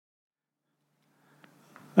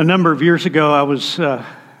A number of years ago, I was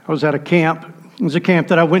at a camp. It was a camp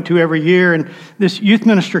that I went to every year, and this youth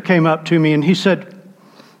minister came up to me and he said,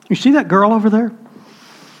 "You see that girl over there?"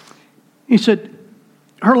 He said,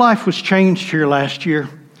 "Her life was changed here last year." He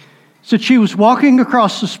said, "She was walking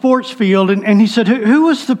across the sports field," and he said, "Who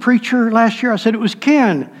was the preacher last year?" I said, "It was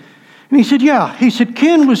Ken." And he said, "Yeah." He said,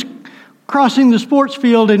 "Ken was crossing the sports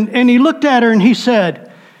field," and he looked at her and he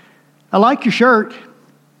said, "I like your shirt."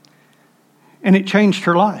 And it changed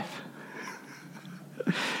her life.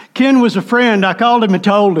 Ken was a friend. I called him and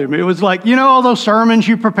told him. It was like, all those sermons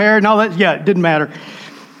you prepared and all that? Yeah, it didn't matter.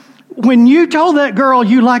 When you told that girl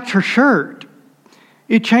you liked her shirt,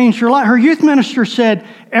 it changed her life. Her youth minister said,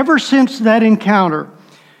 ever since that encounter,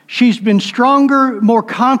 she's been stronger, more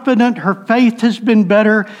confident. Her faith has been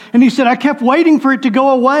better. And he said, I kept waiting for it to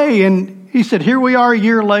go away. And he said, here we are a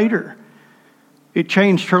year later. It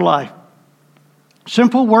changed her life.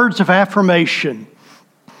 Simple words of affirmation.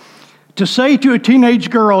 To say to a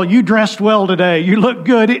teenage girl, you dressed well today, you look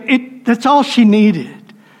good, that's all she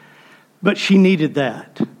needed. But she needed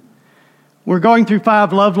that. We're going through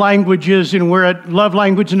 5 love languages, and we're at love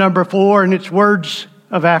language number 4, and it's words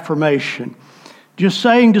of affirmation. Just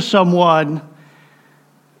saying to someone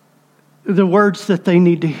the words that they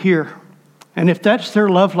need to hear. And if that's their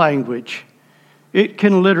love language, it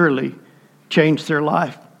can literally change their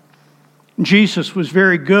life. Jesus was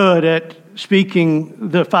very good at speaking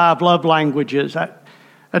the 5 love languages.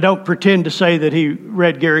 I don't pretend to say that he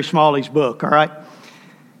read Gary Smalley's book, all right?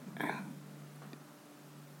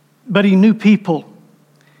 But he knew people,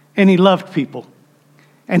 and he loved people,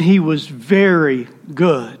 and he was very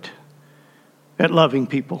good at loving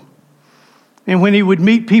people. And when he would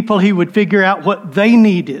meet people, he would figure out what they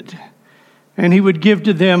needed, and he would give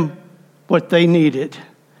to them what they needed.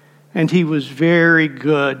 And he was very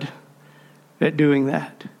good at doing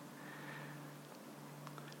that.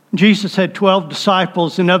 Jesus had 12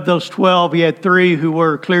 disciples, and of those 12, he had 3 who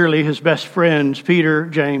were clearly his best friends, Peter,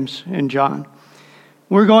 James, and John.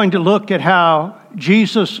 We're going to look at how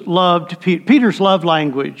Jesus loved Peter's love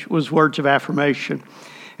language was words of affirmation.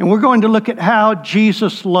 And we're going to look at how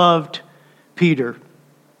Jesus loved Peter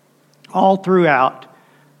all throughout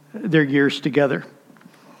their years together.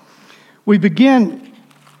 We begin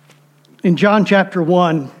in John chapter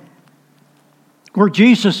 1, where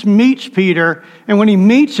Jesus meets Peter, and when he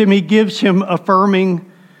meets him, he gives him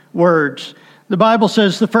affirming words. The Bible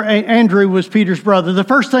says Andrew was Peter's brother. The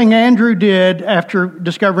first thing Andrew did after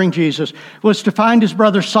discovering Jesus was to find his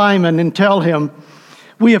brother Simon and tell him,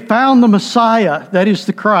 "We have found the Messiah, that is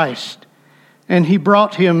the Christ." And he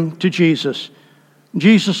brought him to Jesus.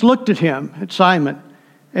 Jesus looked at him, at Simon,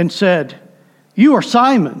 and said, "You are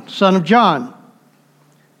Simon, son of John.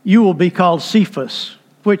 You will be called Cephas,"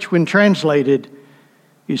 which when translated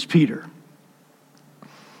is Peter.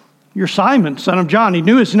 You're Simon, son of John. He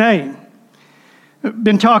knew his name. I've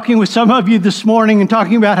been talking with some of you this morning and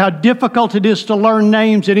talking about how difficult it is to learn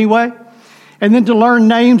names anyway. And then to learn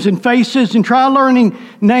names and faces, and try learning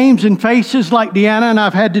names and faces like Deanna and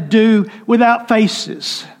I've had to do without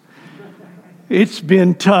faces. It's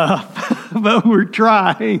been tough, but we're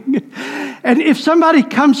trying. And if somebody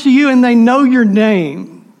comes to you and they know your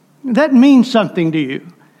name, that means something to you.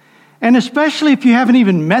 And especially if you haven't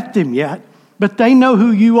even met them yet, but they know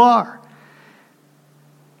who you are.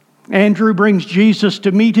 Andrew brings Jesus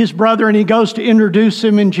to meet his brother, and he goes to introduce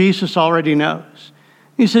him, and Jesus already knows.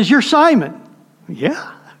 He says, "You're Simon." Yeah,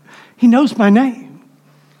 he knows my name.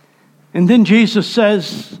 And then Jesus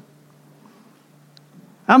says,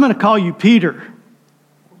 "I'm going to call you Peter.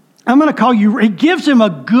 I'm going to call you," he gives him a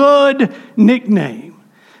good nickname.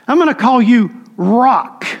 "I'm going to call you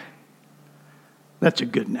Rock." That's a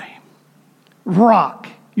good name. Rock.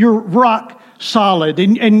 You're rock solid.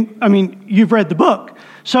 And I mean, you've read the book.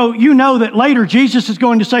 So you know that later Jesus is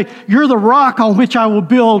going to say, "You're the rock on which I will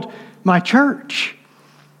build my church."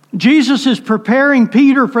 Jesus is preparing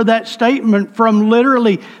Peter for that statement from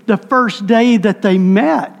literally the first day that they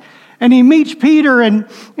met. And he meets Peter and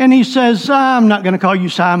he says, "I'm not going to call you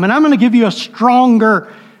Simon. I'm going to give you a stronger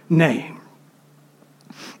name.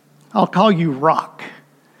 I'll call you Rock."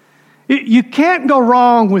 You can't go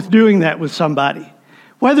wrong with doing that with somebody.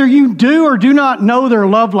 Whether you do or do not know their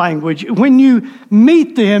love language, when you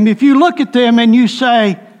meet them, if you look at them and you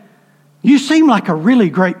say, "You seem like a really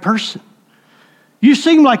great person. You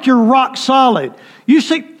seem like you're rock solid.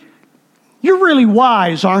 You're really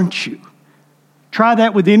wise, aren't you?" Try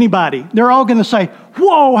that with anybody. They're all going to say,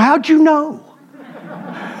 "Whoa, how'd you know?"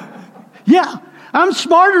 Yeah, I'm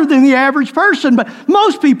smarter than the average person, but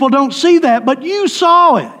most people don't see that, but you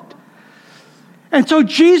saw it. And so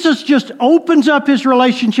Jesus just opens up his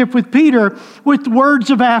relationship with Peter with words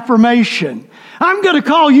of affirmation. I'm going to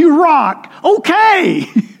call you Rock. Okay,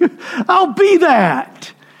 I'll be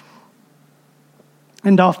that.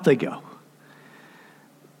 And off they go.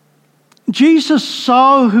 Jesus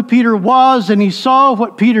saw who Peter was, and he saw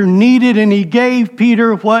what Peter needed, and he gave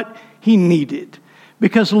Peter what he needed.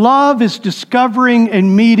 Because love is discovering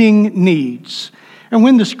and meeting needs. And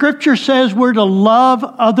when the scripture says we're to love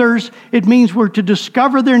others, it means we're to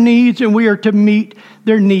discover their needs and we are to meet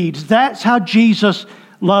their needs. That's how Jesus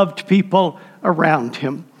loved people around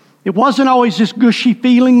him. It wasn't always this gushy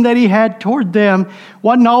feeling that he had toward them.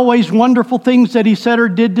 Wasn't always wonderful things that he said or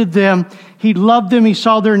did to them. He loved them, he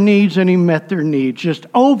saw their needs, and he met their needs. Just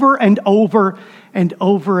over and over and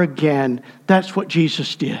over again. That's what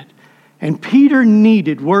Jesus did. And Peter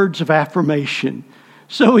needed words of affirmation.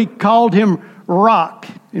 So he called him Rock.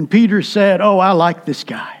 And Peter said, oh, I like this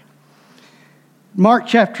guy. Mark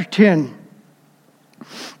chapter 10.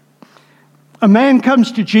 A man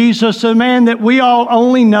comes to Jesus, a man that we all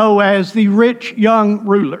only know as the rich young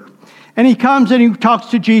ruler. And he comes and he talks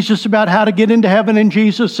to Jesus about how to get into heaven. And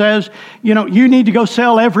Jesus says, you need to go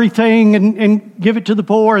sell everything and give it to the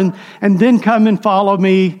poor and then come and follow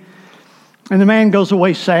me. And the man goes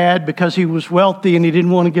away sad because he was wealthy and he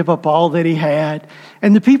didn't want to give up all that he had.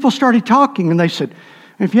 And the people started talking and they said,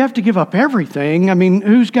 if you have to give up everything,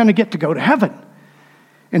 who's going to get to go to heaven?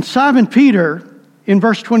 And Simon Peter, in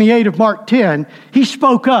verse 28 of Mark 10, he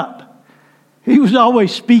spoke up. He was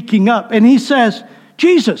always speaking up. And he says,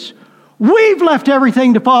 Jesus, we've left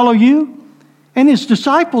everything to follow you. And his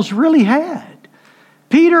disciples really had.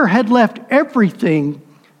 Peter had left everything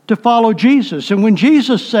to follow Jesus. And when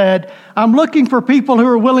Jesus said, I'm looking for people who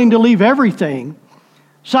are willing to leave everything,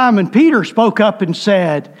 Simon Peter spoke up and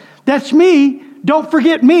said, that's me. Don't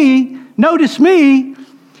forget me. Notice me.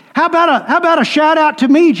 How about a shout out to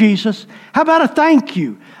me, Jesus? How about a thank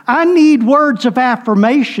you? I need words of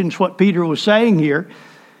affirmation, is what Peter was saying here.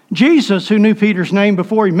 Jesus, who knew Peter's name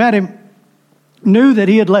before he met him, knew that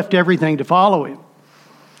he had left everything to follow him.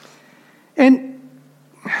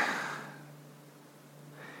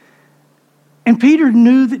 And Peter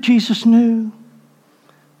knew that Jesus knew,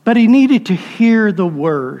 but he needed to hear the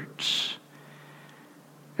words.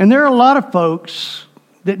 And there are a lot of folks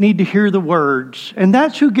that need to hear the words. And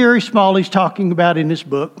that's who Gary Smalley's talking about in his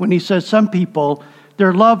book when he says some people,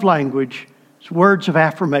 their love language is words of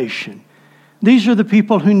affirmation. These are the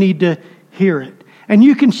people who need to hear it. And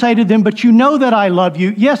you can say to them, but you know that I love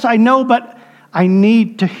you. Yes, I know, but I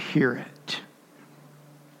need to hear it.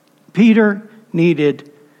 Peter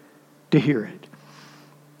needed to hear it.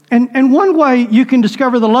 And one way you can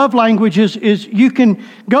discover the love language is you can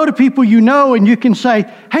go to people you know and you can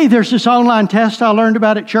say, hey, there's this online test I learned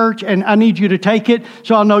about at church and I need you to take it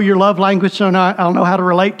so I'll know your love language so I'll know how to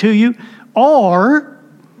relate to you. Or,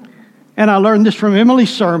 and I learned this from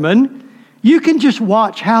Emily's sermon, you can just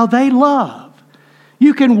watch how they love.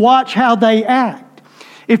 You can watch how they act.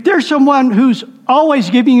 If there's someone who's always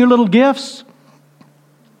giving you little gifts,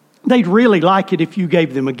 they'd really like it if you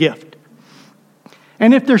gave them a gift.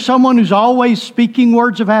 And if there's someone who's always speaking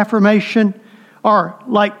words of affirmation, or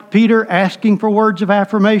like Peter asking for words of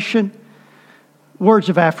affirmation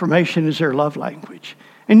is their love language.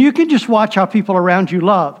 And you can just watch how people around you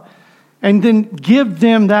love and then give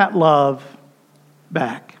them that love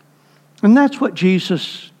back. And that's what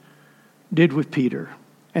Jesus did with Peter.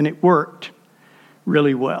 And it worked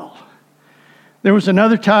really well. There was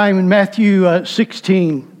another time in Matthew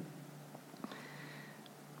 16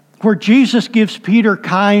 where Jesus gives Peter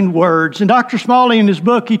kind words. And Dr. Smalley in his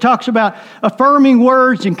book, he talks about affirming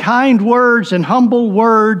words and kind words and humble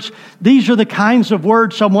words. These are the kinds of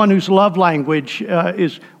words someone whose love language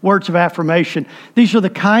is words of affirmation. These are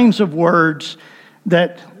the kinds of words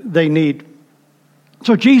that they need.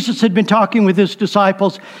 So Jesus had been talking with his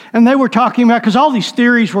disciples, and they were talking about, because all these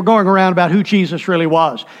theories were going around about who Jesus really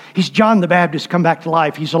was. He's John the Baptist come back to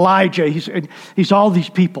life. He's Elijah. He's all these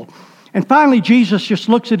people. And finally, Jesus just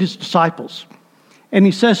looks at his disciples and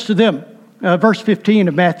he says to them, verse 15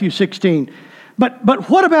 of Matthew 16, but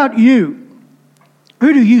what about you?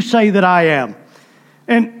 Who do you say that I am?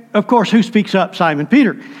 And of course, who speaks up? Simon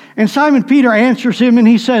Peter. And Simon Peter answers him and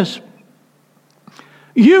he says,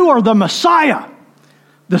 you are the Messiah,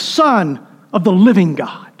 the Son of the living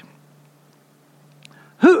God.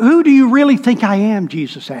 Who do you really think I am?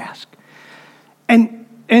 Jesus asked.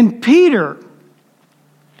 And Peter,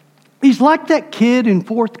 he's like that kid in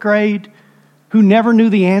 4th grade who never knew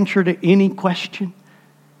the answer to any question.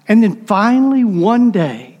 And then finally, one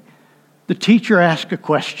day, the teacher asked a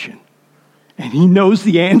question. And he knows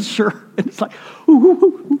the answer. And it's like,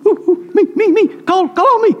 me. me. Call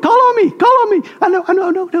on me. I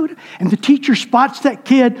know. And the teacher spots that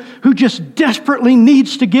kid who just desperately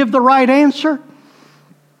needs to give the right answer.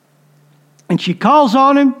 And she calls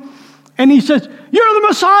on him, and he says, you're the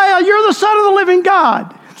Messiah, you're the Son of the living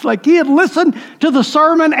God. It's like he had listened to the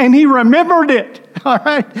sermon and he remembered it, all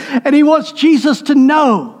right? And he wants Jesus to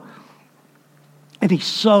know. And he's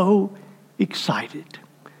so excited.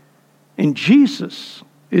 And Jesus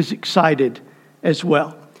is excited as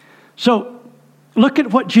well. So look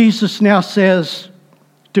at what Jesus now says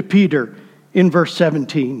to Peter in verse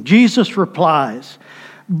 17. Jesus replies,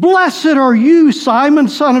 blessed are you, Simon,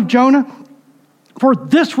 son of Jonah, for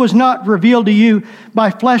this was not revealed to you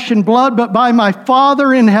by flesh and blood, but by my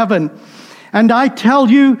Father in heaven. And I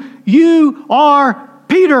tell you, you are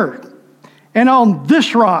Peter. And on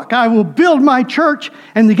this rock I will build my church,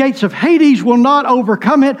 and the gates of Hades will not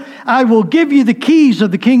overcome it. I will give you the keys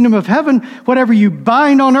of the kingdom of heaven. Whatever you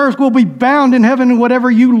bind on earth will be bound in heaven, and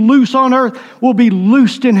whatever you loose on earth will be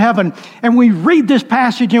loosed in heaven. And we read this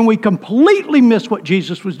passage and we completely miss what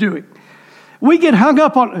Jesus was doing. We get hung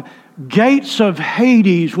up on gates of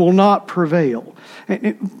Hades will not prevail.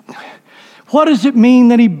 What does it mean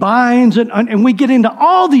that he binds? And we get into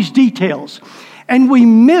all these details. And we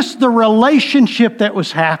miss the relationship that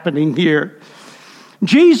was happening here.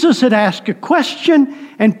 Jesus had asked a question,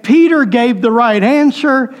 and Peter gave the right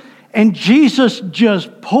answer, and Jesus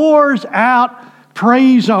just pours out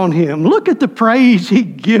praise on him. Look at the praise he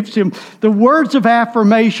gives him, the words of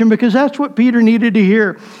affirmation, because that's what Peter needed to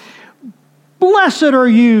hear. Blessed are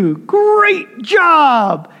you. Great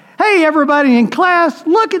job. Hey, everybody in class,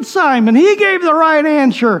 look at Simon. He gave the right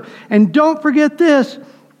answer. And don't forget this.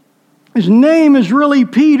 His name is really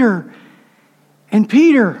Peter. And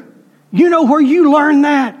Peter, you know where you learned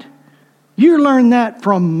that? You learned that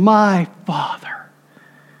from my Father.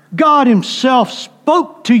 God himself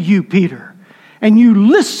spoke to you, Peter, and you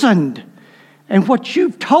listened. And what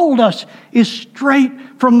you've told us is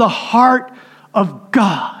straight from the heart of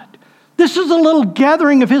God. This is a little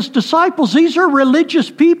gathering of his disciples. These are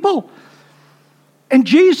religious people. And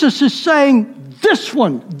Jesus is saying,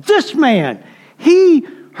 this man, he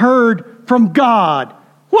heard from God.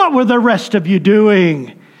 What were the rest of you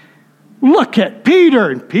doing? Look at Peter.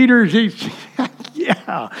 And Peter's,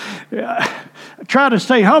 yeah. Try to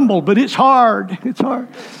stay humble, but it's hard. It's hard.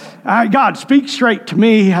 God, speak straight to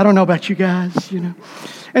me. I don't know about you guys,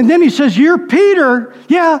 And then he says, you're Peter.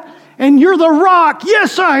 Yeah. And you're the rock.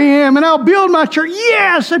 Yes, I am. And I'll build my church.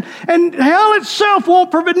 Yes. And hell itself won't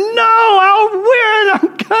prevent. No, I'll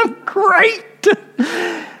win. I'm great.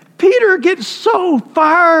 Peter gets so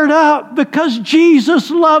fired up because Jesus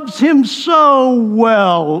loves him so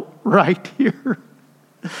well right here.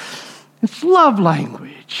 It's love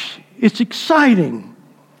language. It's exciting.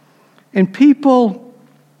 And people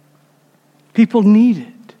need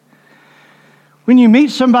it. When you meet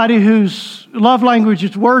somebody whose love language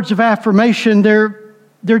is words of affirmation, they're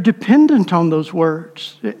dependent on those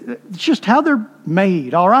words. It's just how they're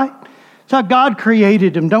made, all right? It's how God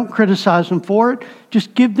created them. Don't criticize them for it.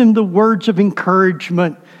 Just give them the words of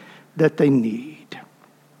encouragement that they need.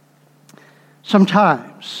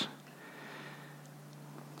 Sometimes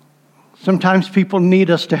people need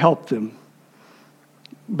us to help them,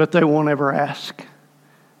 but they won't ever ask.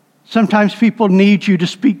 Sometimes people need you to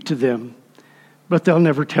speak to them, but they'll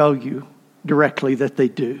never tell you directly that they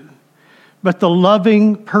do. But the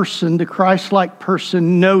loving person, the Christ-like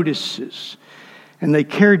person, notices. And they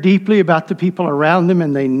care deeply about the people around them,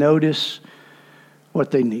 and they notice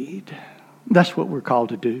what they need. That's what we're called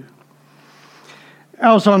to do.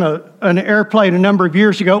 I was on an airplane a number of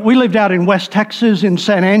years ago. We lived out in West Texas in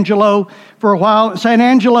San Angelo for a while. San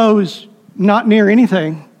Angelo is not near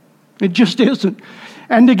anything. It just isn't.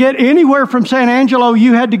 And to get anywhere from San Angelo,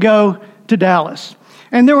 you had to go to Dallas.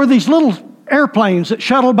 And there were these little airplanes that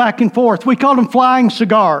shuttled back and forth. We called them flying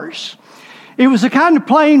cigars. It was the kind of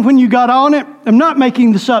plane when you got on it, I'm not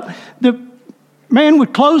making this up, the man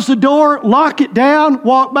would close the door, lock it down,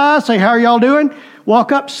 walk by, say, how are y'all doing?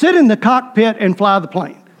 Walk up, sit in the cockpit and fly the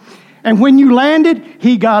plane. And when you landed,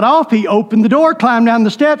 he got off, he opened the door, climbed down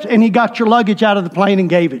the steps, and he got your luggage out of the plane and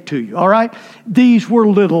gave it to you, all right? These were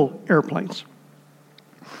little airplanes.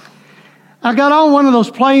 I got on one of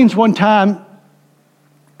those planes one time,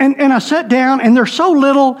 and I sat down, and they're so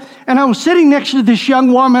little, and I was sitting next to this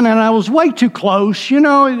young woman, and I was way too close,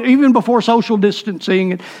 even before social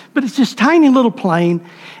distancing. But it's this tiny little plane,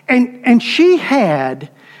 and she had,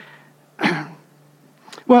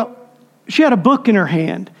 she had a book in her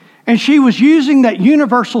hand, and she was using that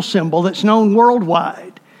universal symbol that's known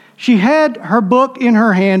worldwide. She had her book in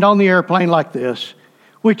her hand on the airplane like this,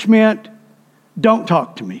 which meant, don't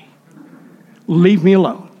talk to me. Leave me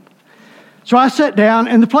alone. So I sat down,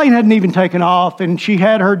 and the plane hadn't even taken off, and she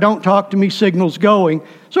had her don't talk to me signals going,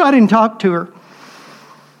 so I didn't talk to her.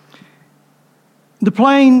 The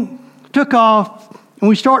plane took off, and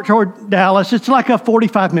we start toward Dallas. It's like a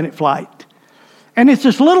 45-minute flight. And it's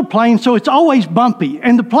this little plane, so it's always bumpy.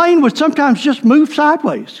 And the plane would sometimes just move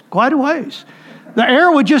sideways, quite a ways. The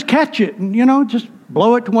air would just catch it and, just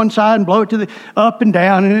blow it to one side and blow it to the up and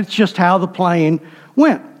down, and it's just how the plane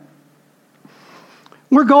went.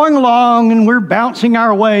 We're going along, and we're bouncing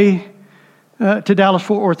our way to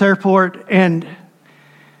Dallas-Fort Worth Airport, and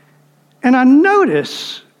I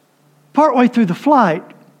notice partway through the flight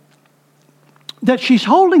that she's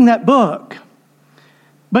holding that book,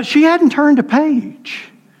 but she hadn't turned a page.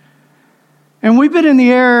 And we've been in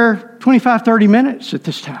the air 25, 30 minutes at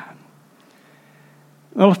this time.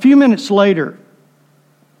 Well, a few minutes later,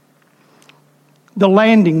 the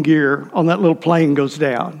landing gear on that little plane goes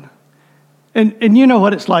down. And you know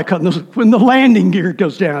what it's like when the landing gear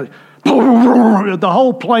goes down. The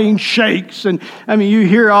whole plane shakes. And you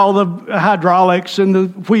hear all the hydraulics and the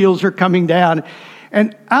wheels are coming down.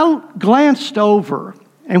 And I glanced over,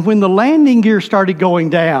 and when the landing gear started going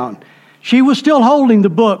down, she was still holding the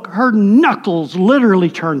book. Her knuckles literally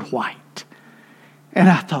turned white. And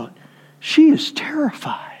I thought, she is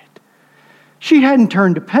terrified. She hadn't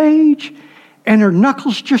turned a page, and her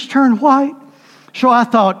knuckles just turned white. So I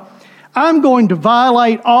thought, I'm going to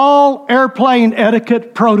violate all airplane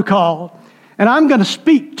etiquette protocol, and I'm going to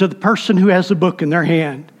speak to the person who has the book in their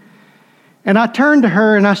hand. And I turned to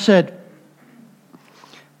her and I said,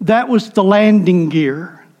 that was the landing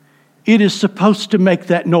gear. It is supposed to make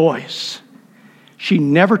that noise. She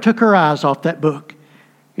never took her eyes off that book.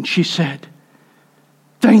 And she said,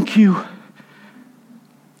 thank you.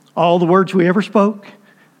 All the words we ever spoke.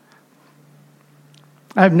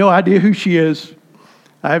 I have no idea who she is.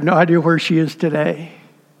 I have no idea where she is today.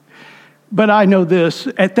 But I know this.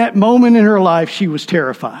 At that moment in her life, she was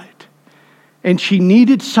terrified. And she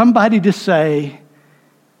needed somebody to say,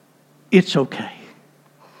 it's okay.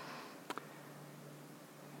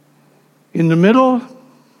 In the middle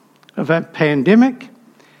of a pandemic,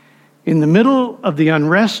 in the middle of the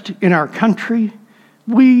unrest in our country,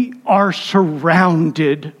 we are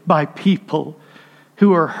surrounded by people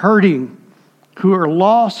who are hurting, who are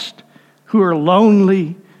lost, who are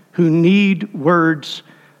lonely, who need words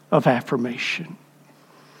of affirmation.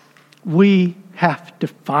 We have to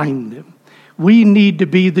find them. We need to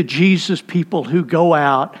be the Jesus people who go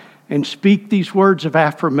out and speak these words of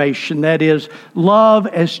affirmation. That is, love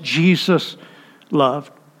as Jesus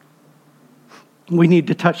loved. We need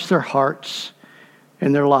to touch their hearts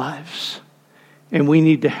and their lives. And we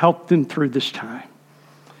need to help them through this time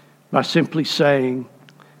by simply saying,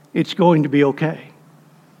 it's going to be okay.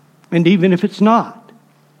 And even if it's not,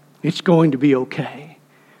 it's going to be okay.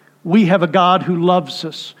 We have a God who loves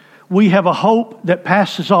us. We have a hope that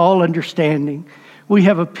passes all understanding. We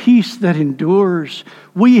have a peace that endures.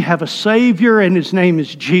 We have a Savior, and His name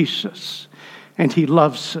is Jesus. And He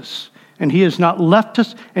loves us. And He has not left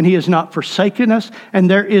us, and He has not forsaken us. And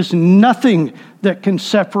there is nothing that can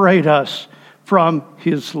separate us from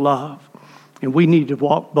His love. And we need to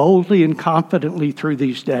walk boldly and confidently through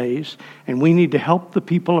these days. And we need to help the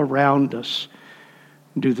people around us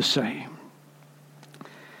do the same.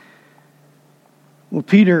 Well,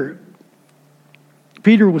 Peter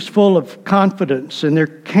was full of confidence, and there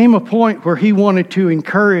came a point where he wanted to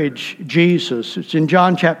encourage Jesus. It's in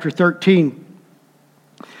John chapter 13.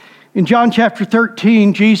 In John chapter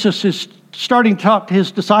 13, Jesus is starting to talk to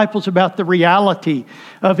His disciples about the reality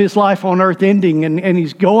of His life on earth ending, and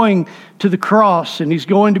He's going to the cross, and He's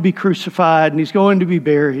going to be crucified, and He's going to be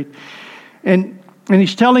buried. And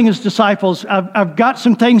He's telling His disciples, I've got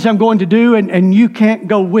some things I'm going to do, and you can't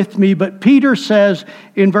go with me. But Peter says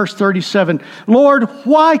in verse 37, Lord,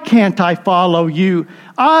 why can't I follow you?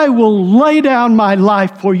 I will lay down my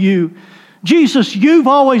life for you. Jesus, you've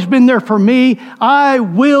always been there for me. I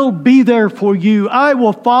will be there for you. I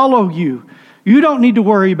will follow you. You don't need to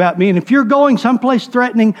worry about me. And if you're going someplace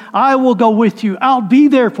threatening, I will go with you. I'll be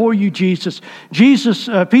there for you, Jesus.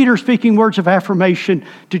 Peter speaking words of affirmation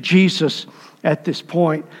to Jesus at this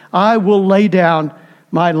point. I will lay down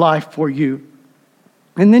my life for you.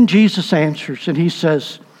 And then Jesus answers and He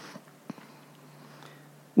says,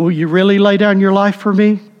 will you really lay down your life for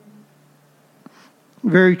me?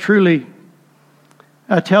 Very truly,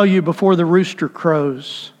 I tell you, before the rooster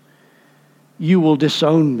crows, you will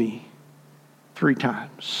disown me 3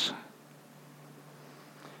 times.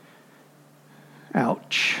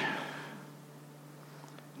 Ouch.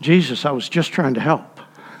 Jesus, I was just trying to help.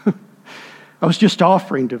 I was just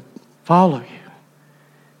offering to follow you.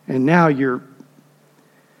 And now you're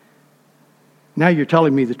Now you're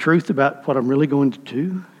telling me the truth about what I'm really going to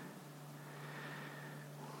do?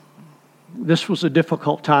 This was a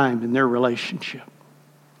difficult time in their relationship.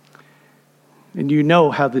 And you know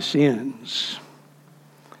how this ends.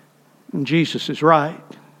 And Jesus is right,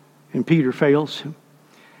 and Peter fails him.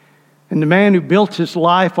 And the man who built his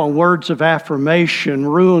life on words of affirmation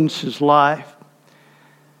ruins his life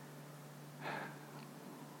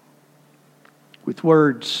with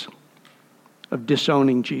words of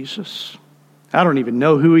disowning Jesus. I don't even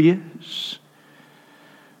know who he is.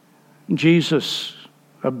 Peter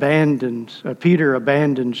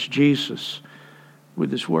abandons Jesus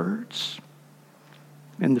with his words.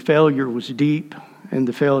 And the failure was deep, and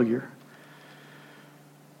the failure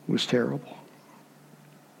was terrible.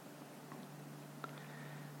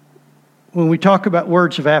 When we talk about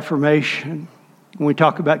words of affirmation, when we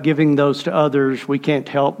talk about giving those to others, we can't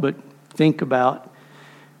help but think about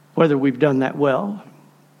whether we've done that well.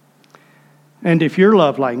 And if your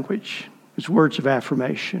love language is words of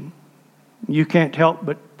affirmation, you can't help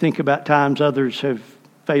but think about times others have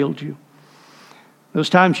failed you. Those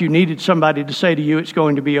times you needed somebody to say to you it's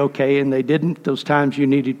going to be okay, and they didn't. Those times you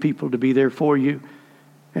needed people to be there for you,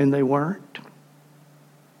 and they weren't.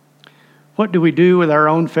 What do we do with our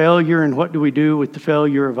own failure, and what do we do with the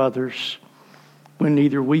failure of others when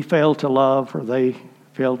either we fail to love or they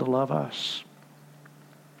fail to love us?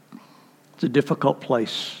 It's a difficult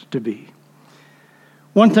place to be.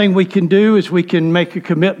 One thing we can do is we can make a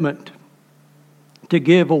commitment to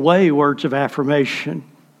give away words of affirmation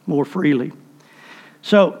more freely.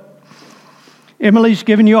 So, Emily's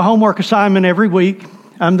giving you a homework assignment every week.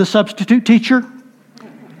 I'm the substitute teacher.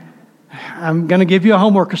 I'm going to give you a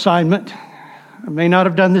homework assignment. I may not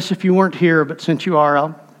have done this if you weren't here, but since you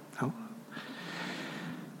are,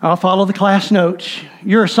 I'll follow the class notes.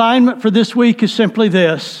 Your assignment for this week is simply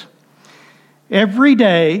this. Every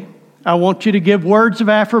day, I want you to give words of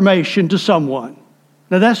affirmation to someone.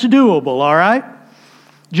 Now, that's doable, all right?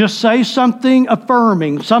 Just say something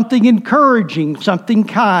affirming, something encouraging, something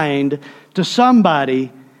kind to somebody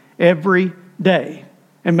every day.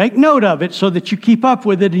 And make note of it so that you keep up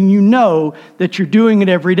with it and you know that you're doing it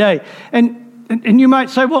every day. And you might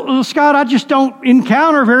say, well, Scott, I just don't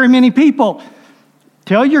encounter very many people.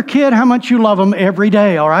 Tell your kid how much you love them every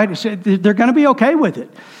day, all right? They're going to be okay with it.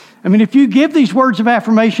 I mean, if you give these words of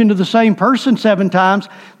affirmation to the same person 7 times,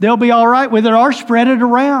 they'll be all right with it, or spread it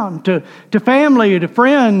around to family, to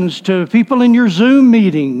friends, to people in your Zoom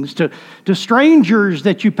meetings, to strangers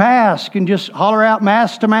that you pass, and just holler out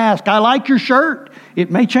mask to mask, I like your shirt.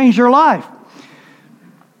 It may change their life.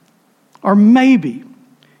 Or maybe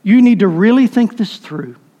you need to really think this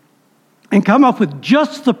through and come up with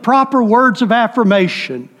just the proper words of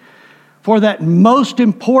affirmation for that most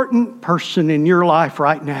important person in your life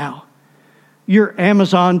right now, your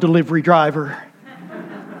Amazon delivery driver.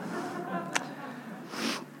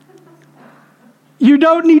 You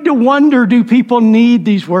don't need to wonder, do people need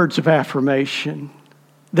these words of affirmation?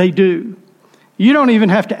 They do. You don't even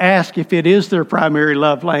have to ask if it is their primary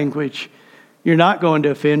love language. You're not going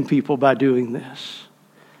to offend people by doing this.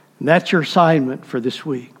 And that's your assignment for this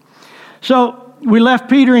week. So, we left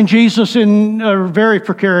Peter and Jesus in a very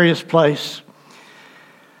precarious place.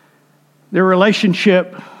 Their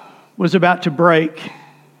relationship was about to break,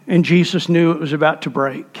 and Jesus knew it was about to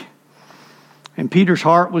break. And Peter's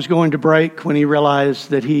heart was going to break when he realized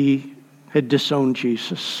that he had disowned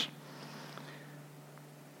Jesus.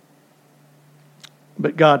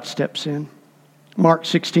 But God steps in. Mark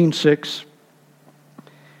 16:6.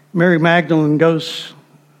 Mary Magdalene goes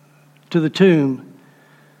to the tomb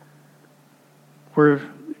where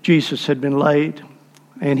Jesus had been laid,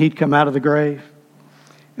 and he'd come out of the grave.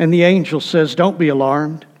 And the angel says, don't be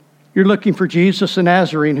alarmed. You're looking for Jesus the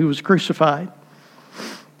Nazarene who was crucified.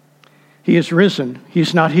 He is risen.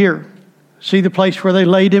 He's not here. See the place where they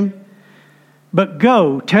laid him? But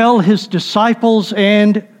go, tell his disciples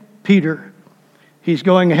and Peter, he's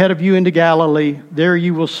going ahead of you into Galilee. There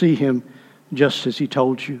you will see him just as he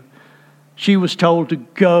told you. She was told to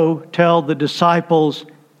go tell the disciples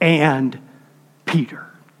and Peter.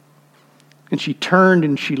 And she turned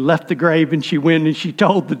and she left the grave and she went and she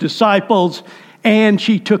told the disciples, and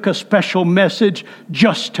she took a special message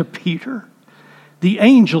just to Peter. The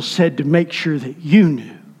angel said to make sure that you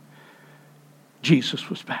knew Jesus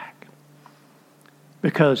was back.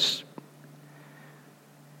 Because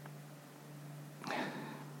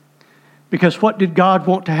what did God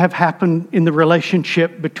want to have happen in the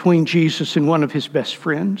relationship between Jesus and one of his best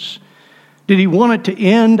friends? Did he want it to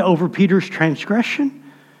end over Peter's transgression?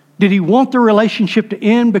 Did he want the relationship to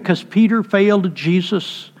end because Peter failed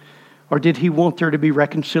Jesus? Or did he want there to be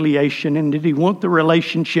reconciliation? And did he want the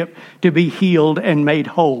relationship to be healed and made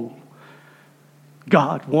whole?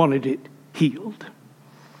 God wanted it healed.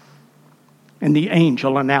 And the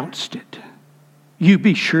angel announced it. You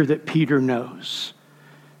be sure that Peter knows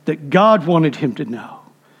that God wanted him to know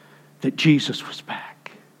that Jesus was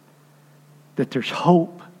back. That there's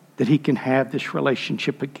hope that he can have this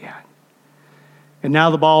relationship again. And now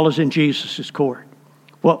the ball is in Jesus' court.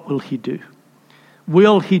 What will he do?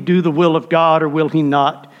 Will he do the will of God or will he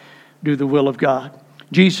not do the will of God?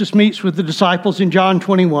 Jesus meets with the disciples in John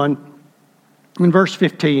 21. In verse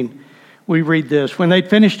 15, we read this. When they'd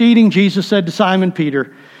finished eating, Jesus said to Simon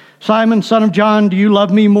Peter, Simon, son of John, do you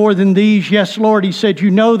love me more than these? Yes, Lord. He said,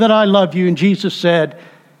 you know that I love you. And Jesus said,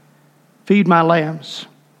 feed my lambs.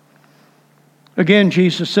 Again,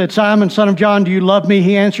 Jesus said, Simon, son of John, do you love me?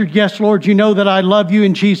 He answered, yes, Lord, you know that I love you.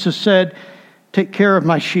 And Jesus said, take care of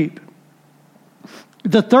my sheep.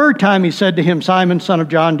 The third time he said to him, Simon, son of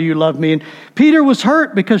John, do you love me? And Peter was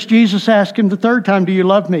hurt because Jesus asked him the third time, do you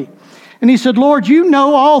love me? And he said, Lord, you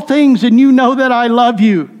know all things and you know that I love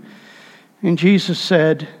you. And Jesus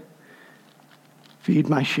said, feed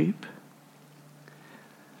my sheep.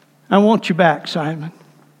 I want you back, Simon.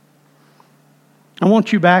 I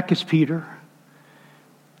want you back as Peter.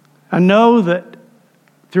 I know that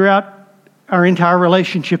throughout our entire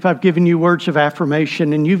relationship, I've given you words of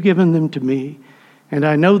affirmation and you've given them to me. And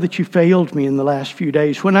I know that you failed me in the last few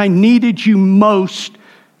days. When I needed you most,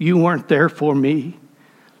 you weren't there for me.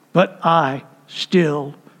 But I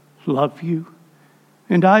still love you.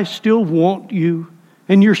 And I still want you.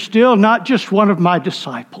 And you're still not just one of my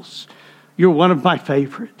disciples. You're one of my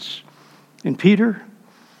favorites. And Peter,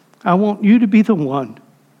 I want you to be the one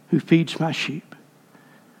who feeds my sheep.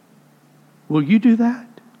 Will you do that?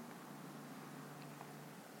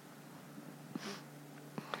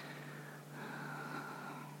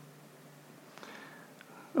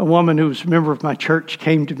 A woman who was a member of my church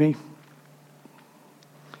came to me,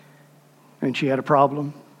 and she had a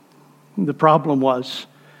problem. The problem was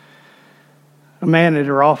a man at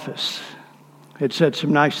her office had said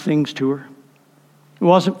some nice things to her. He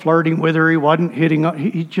wasn't flirting with her. He wasn't hitting on.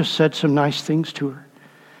 He just said some nice things to her.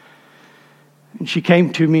 And she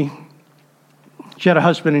came to me. She had a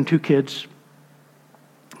husband and 2 kids.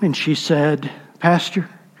 And she said, Pastor,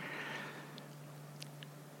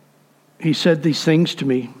 he said these things to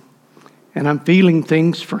me, and I'm feeling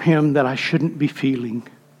things for him that I shouldn't be feeling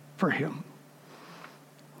for him.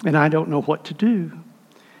 And I don't know what to do.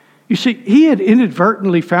 You see, he had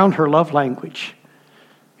inadvertently found her love language.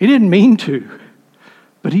 He didn't mean to,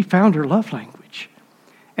 but he found her love language.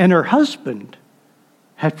 And her husband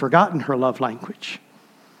had forgotten her love language.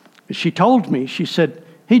 She told me, she said,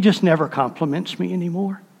 he just never compliments me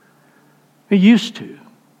anymore. He used to,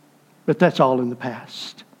 but that's all in the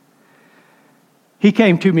past. He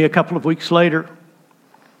came to me a couple of weeks later.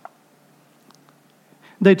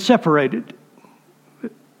 They'd separated.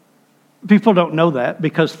 People don't know that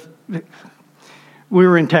because we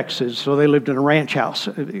were in Texas, so they lived in a ranch house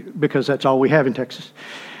because that's all we have in Texas.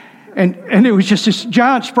 And it was just this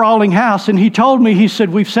giant sprawling house. And he told me, he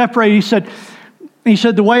said, we've separated. He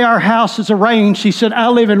said, the way our house is arranged, he said, I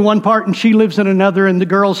live in one part and she lives in another, and the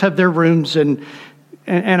girls have their rooms, and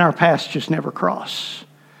our paths just never cross.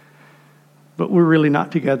 But we're really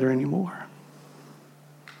not together anymore.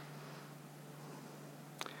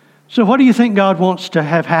 So what do you think God wants to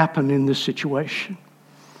have happen in this situation?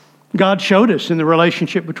 God showed us in the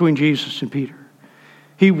relationship between Jesus and Peter.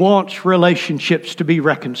 He wants relationships to be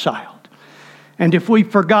reconciled. And if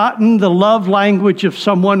we've forgotten the love language of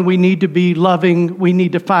someone we need to be loving, we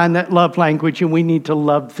need to find that love language and we need to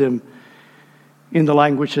love them in the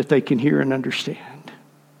language that they can hear and understand.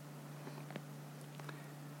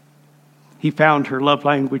 He found her love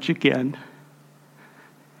language again.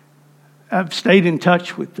 I've stayed in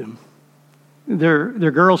touch with them. Their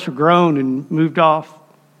girls are grown and moved off.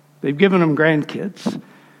 They've given them grandkids.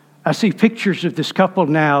 I see pictures of this couple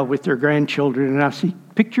now with their grandchildren, and I see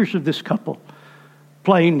pictures of this couple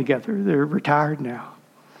playing together. They're retired now.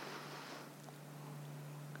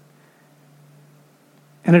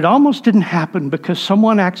 And it almost didn't happen because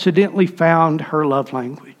someone accidentally found her love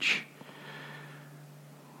language.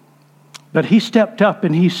 But he stepped up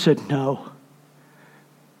and he said, no,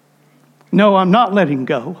 I'm not letting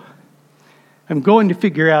go. I'm going to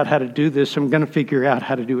figure out how to do this. I'm going to figure out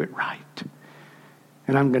how to do it right.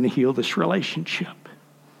 And I'm going to heal this relationship.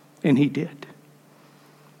 And he did.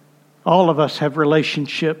 All of us have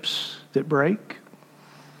relationships that break.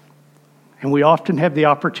 And we often have the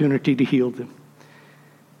opportunity to heal them.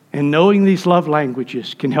 And knowing these love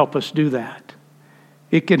languages can help us do that.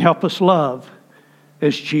 It can help us love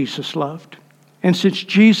as Jesus loved. And since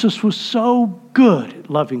Jesus was so good at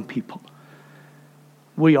loving people,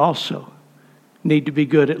 we also need to be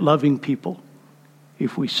good at loving people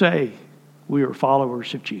if we say we are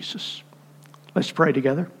followers of Jesus. Let's pray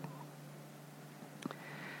together.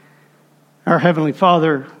 Our Heavenly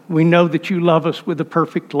Father, we know that you love us with a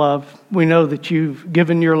perfect love. We know that you've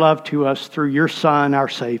given your love to us through your Son, our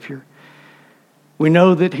Savior. We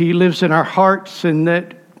know that he lives in our hearts and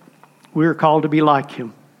that we're called to be like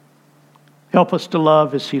him. Help us to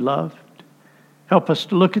love as he loved. Help us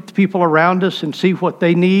to look at the people around us and see what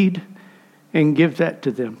they need and give that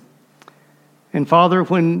to them. And Father,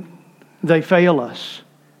 when they fail us,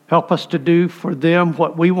 help us to do for them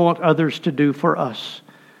what we want others to do for us.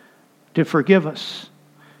 To forgive us,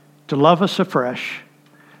 to love us afresh,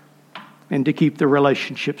 and to keep the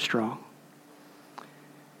relationship strong.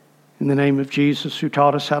 In the name of Jesus, who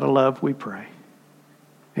taught us how to love, we pray.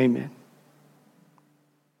 Amen.